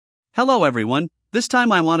Hello everyone, this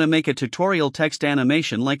time I want to make a tutorial text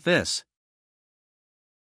animation like this.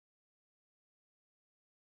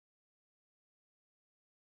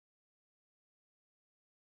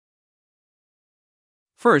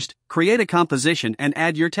 First, create a composition and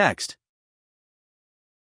add your text.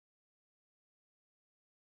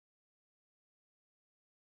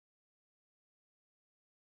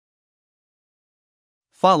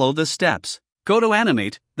 Follow the steps. Go to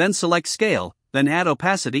Animate, then select Scale, then add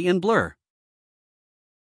opacity and blur.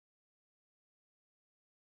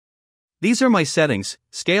 These are my settings: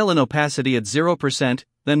 scale and opacity at 0%,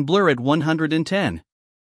 then blur at 110.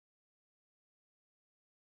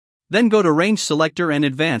 Then go to Range Selector and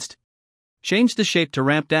Advanced. Change the shape to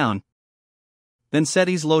ramp down. Then set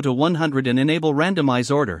ease low to 100 and enable Randomize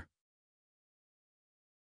Order.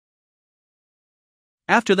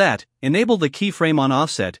 After that, enable the keyframe on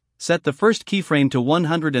offset, set the first keyframe to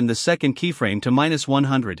 100 and the second keyframe to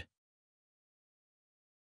 -100.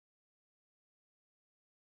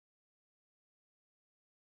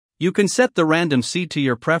 You can set the random seed to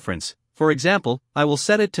your preference. For example, I will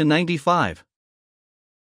set it to 95.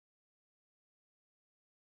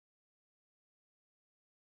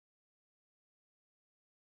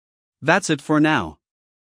 That's it for now.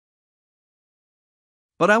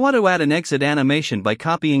 But I want to add an exit animation by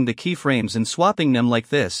copying the keyframes and swapping them like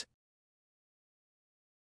this.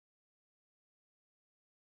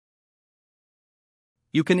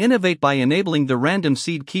 You can innovate by enabling the random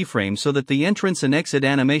seed keyframe so that the entrance and exit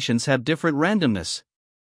animations have different randomness.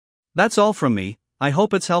 That's all from me. I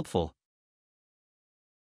hope it's helpful.